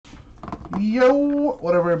Yo,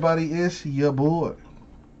 what up, everybody? It's your boy,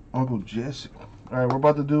 Uncle Jesse. All right, we're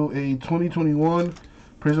about to do a 2021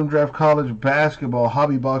 Prizm Draft College Basketball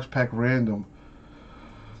Hobby Box Pack Random.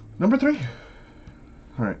 Number 3.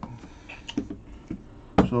 All right.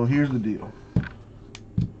 So here's the deal.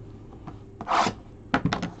 I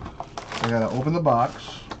gotta open the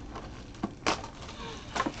box.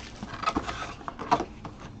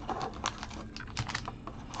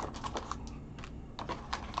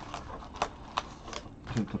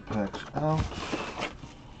 Take the packs out.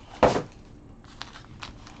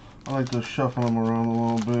 I like to shuffle them around a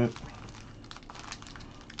little bit.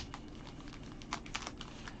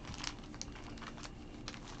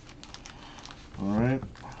 Alright.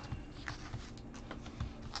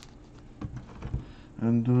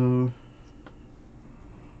 And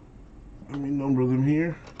let me number them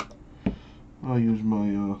here. I'll use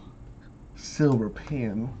my silver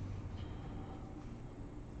pen.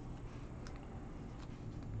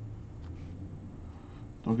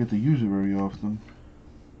 Don't get to use it very often.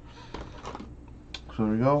 So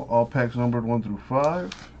there we go. All packs numbered 1 through 5.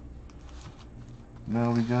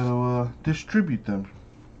 Now we gotta distribute them.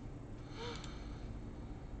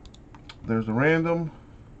 There's the random.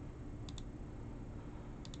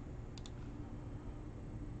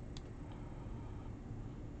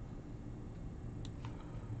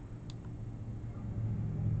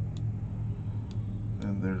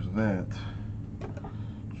 And there's that.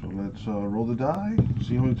 So let's roll the die.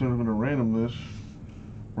 See how many times we're gonna random this.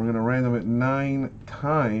 We're gonna random it 9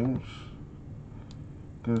 times.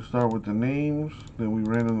 Gonna start with the names, then we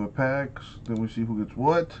random the packs, then we see who gets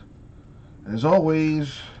what. As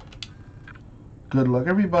always, good luck,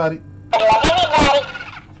 everybody.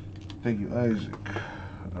 Thank you, Isaac.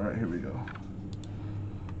 All right, here we go.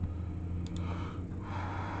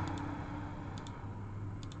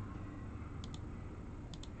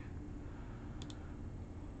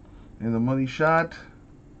 And the money shot,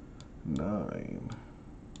 9.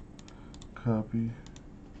 Copy,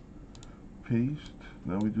 paste.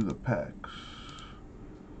 Now we do the packs.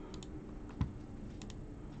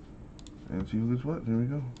 And see who gets what. There we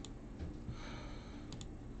go.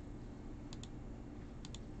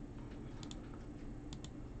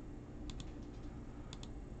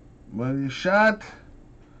 Money shot,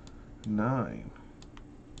 9.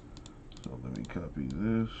 So let me copy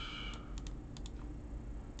this.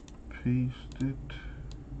 Paste it.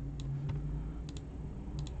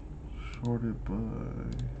 Sorted by.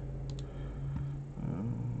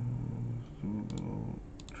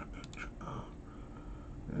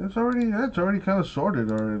 That's already kind of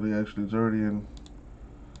sorted already. Actually, it's already in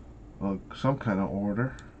some kind of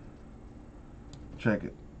order. Check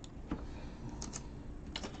it.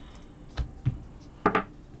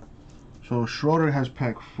 So Schroeder has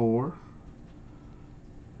pack 4.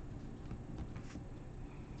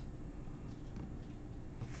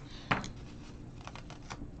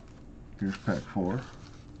 Here's pack 4.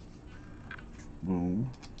 Boom.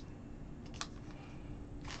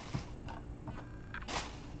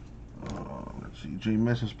 Let's see. J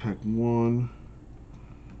Mess has pack 1.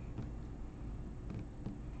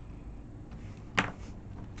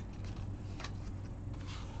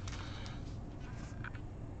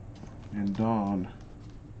 And Dawn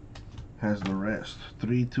has the rest.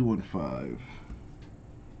 3, 2, and 5.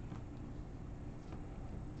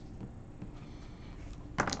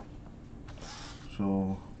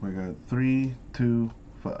 So we got 3, 2,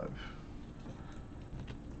 5.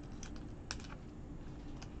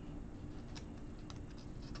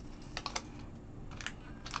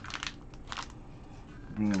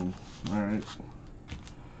 Boom. All right.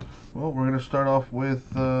 Well, we're gonna start off with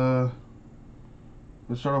let's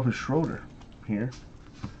start off with Schroeder here.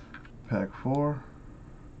 Pack 4.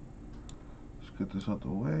 Let's get this out the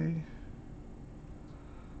way.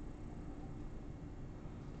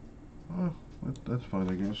 Oh, that's fine,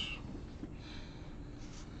 I guess.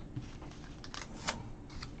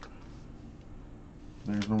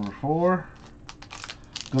 There's number 4.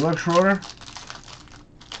 Good luck, Schroeder.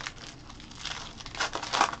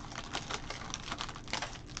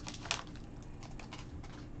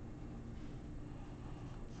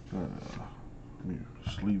 Let me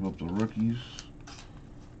sleeve up the rookies.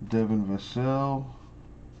 Devin Vassell,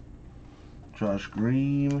 Josh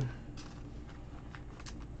Green,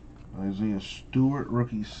 Isaiah Stewart,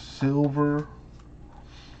 rookie silver.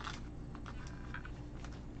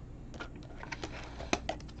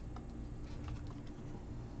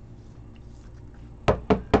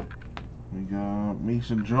 We got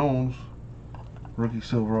Mason Jones, rookie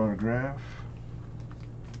silver autograph.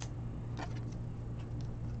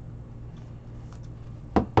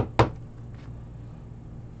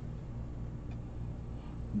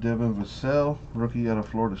 Devin Vassell, rookie out of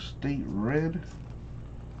Florida State, red,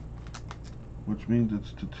 which means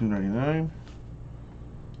it's to 299.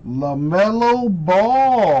 LaMelo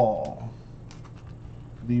Ball,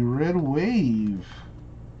 the red wave,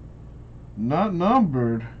 not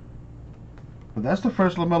numbered, but that's the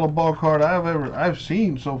first LaMelo Ball card I've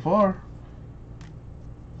seen so far.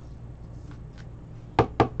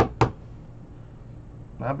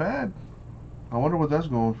 Not bad. I wonder what that's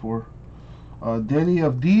going for. Danny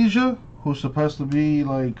Avdija, who's supposed to be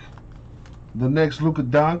like the next Luka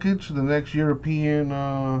Doncic, the next European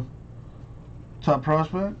top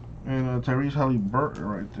prospect, and Tyrese Halliburton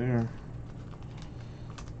right there.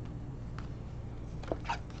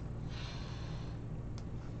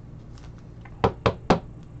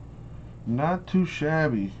 Not too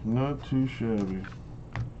shabby. Not too shabby.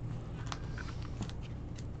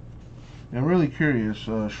 I'm really curious,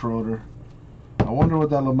 Schroeder. I wonder what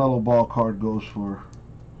that LaMelo Ball card goes for.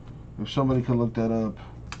 If somebody could look that up,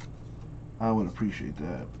 I would appreciate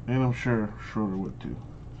that. And I'm sure Schroeder would too.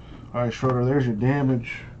 Alright, Schroeder, there's your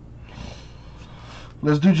damage.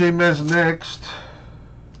 Let's do J-Mess next.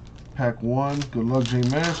 Pack 1. Good luck,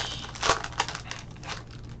 J-Mess.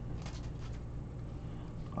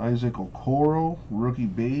 Isaac Okoro, rookie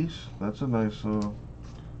base. That's a nice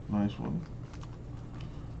one.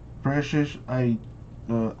 Precious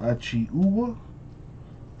Achiuwa.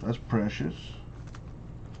 That's Precious.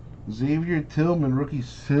 Xavier Tillman, rookie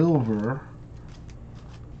silver.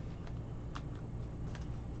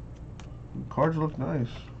 The cards look nice.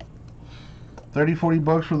 30-40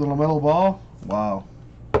 bucks for the LaMelo Ball. Wow.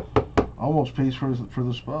 Almost pays for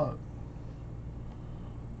the spot.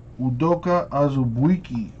 Udoka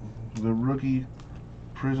Azubuike, the rookie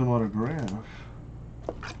Prizm autograph.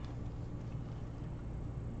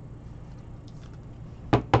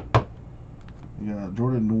 You got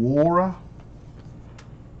Jordan Nwora,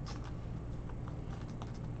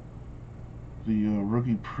 the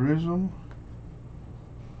rookie Prizm.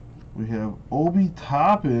 We have Obi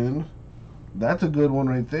Toppin. That's a good one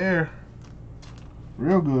right there.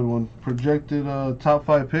 Real good one. Projected top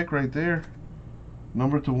 5 pick right there.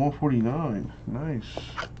 Number to 149. Nice.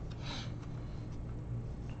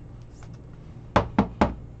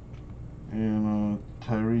 And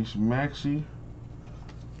Tyrese Maxey,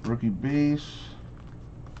 rookie base.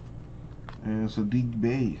 And Sadiq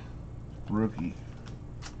Bey, rookie.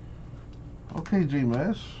 Okay,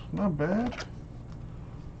 J-Mess, not bad.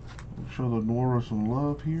 We'll show the Nora some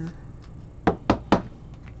love here.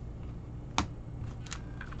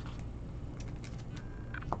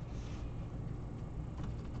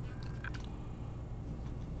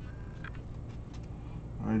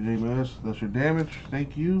 Alright, J-Mess, that's your damage.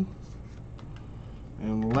 Thank you.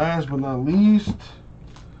 And last but not least,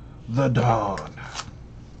 the Dawn.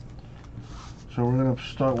 So we're going to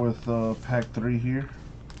start with pack 3 here.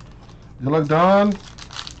 Good luck, Don.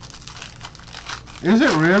 Is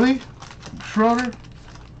it really, Schroeder?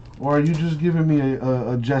 Or are you just giving me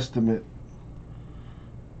a guesstimate?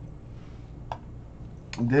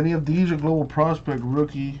 Danny Avdija, Global Prospect,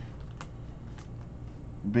 rookie.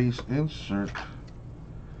 Base insert.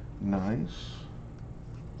 Nice.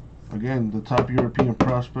 Again, the top European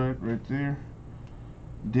prospect right there.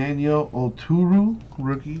 Daniel Oturu,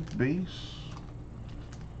 rookie base.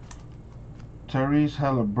 Tyrese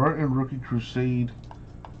Halliburton, rookie Crusade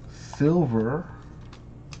silver.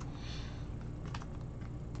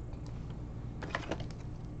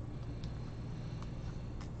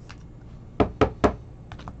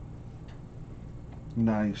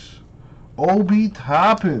 Nice. Obi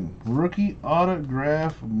Toppin, rookie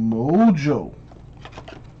autograph mojo.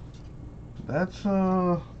 That's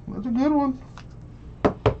a good one.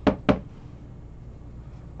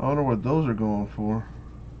 I don't know what those are going for.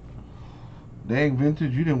 Dang,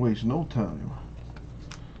 vintage, you didn't waste no time.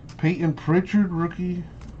 Peyton Pritchard, rookie.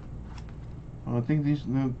 I think these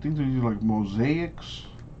things are like mosaics.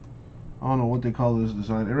 I don't know what they call this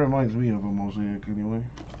design. It reminds me of a mosaic anyway.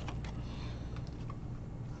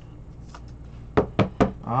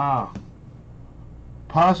 Ah,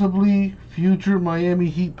 possibly future Miami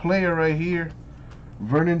Heat player right here,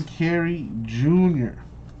 Vernon Carey Jr.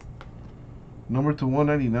 Number to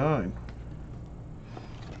 199.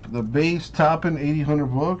 The base Toppin, 8,100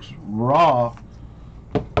 bucks, raw.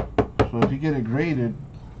 So if you get it graded,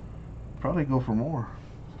 probably go for more.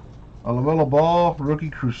 A LaMelo Ball, rookie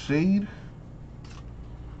Crusade.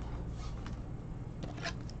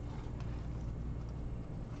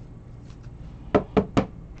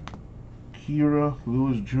 Kira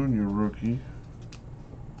Lewis Jr. rookie.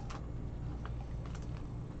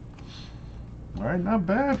 Alright, not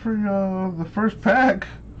bad for the first pack.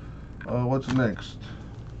 What's next?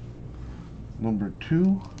 Number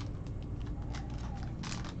 2.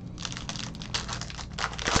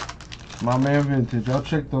 My man Vintage. I'll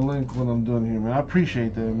check the link when I'm done here, man. I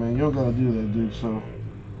appreciate that, man. You don't gotta do that, dude. So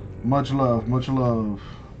much love, much love.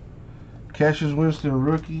 Cassius Winston,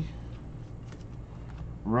 rookie.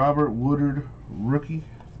 Robert Woodard, rookie.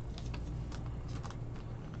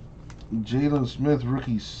 Jalen Smith,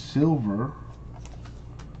 rookie, silver.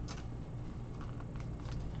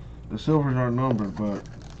 The silvers aren't numbered, but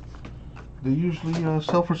they usually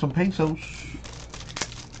sell for some pesos.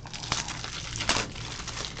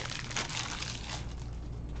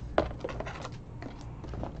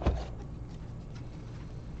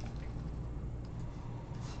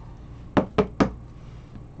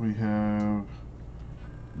 We have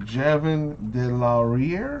Javin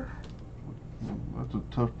Delariere. That's a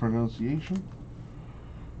tough pronunciation.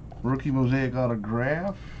 Rookie Mosaic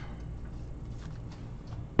autograph.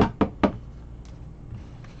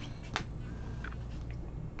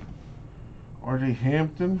 RJ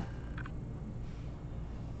Hampton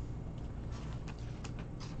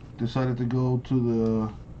decided to go to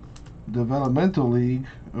the developmental league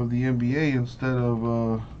of the NBA instead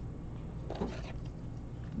of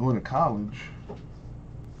going to college.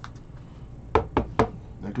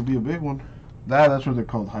 That could be a big one. That's what they're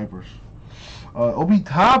called, hypers. Obi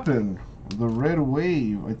Toppin, the red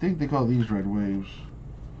wave. I think they call these red waves.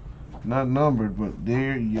 Not numbered, but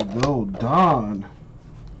there you go. Don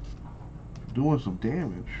doing some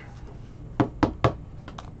damage.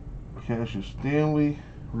 Cassius Stanley,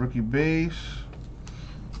 rookie base.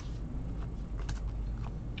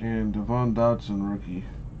 And Devon Dotson, rookie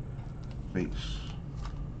base.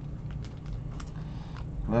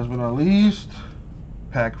 Last but not least,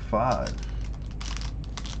 pack 5.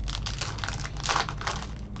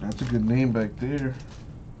 That's a good name back there.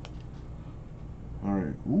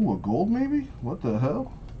 Alright. Ooh, a gold maybe? What the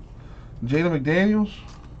hell? Jada McDaniels.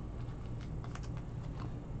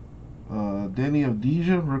 Denny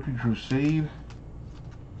Avdija, rookie Crusade.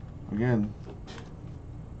 Again,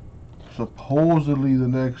 supposedly the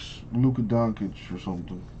next Luka Doncic or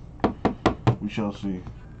something. We shall see.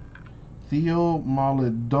 Theo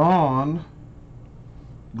Maledon,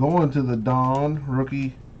 going to the Don,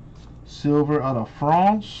 rookie silver out of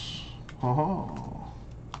France.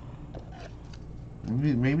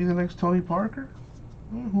 Maybe the next Tony Parker?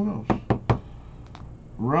 Who knows?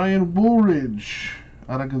 Ryan Woolridge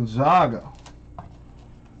out of Gonzaga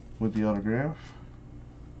with the autograph.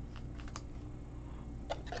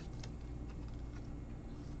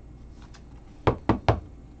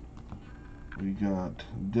 We got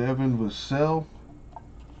Devin Vassell,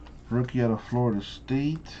 rookie out of Florida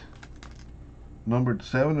State, numbered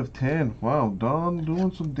 7/10. Wow, Don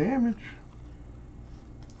doing some damage.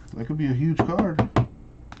 That could be a huge card.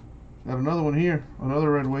 Got another one here,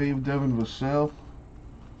 another red wave, Devin Vassell.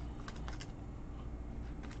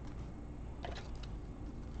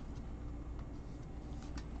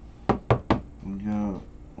 We got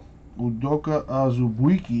Udoka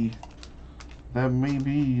Azubuike. That may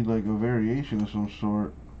be like a variation of some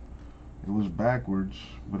sort. It was backwards,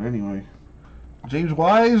 but anyway. James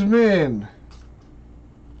Wiseman,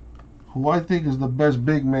 who I think is the best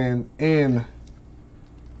big man in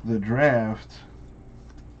the draft.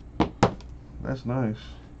 That's nice.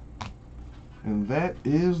 And that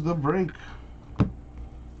is the break.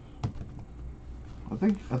 I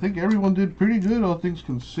think everyone did pretty good, all things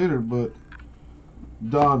considered, but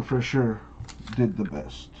Don for sure did the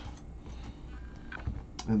best.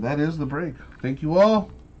 And that is the break. Thank you all.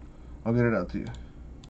 I'll get it out to you.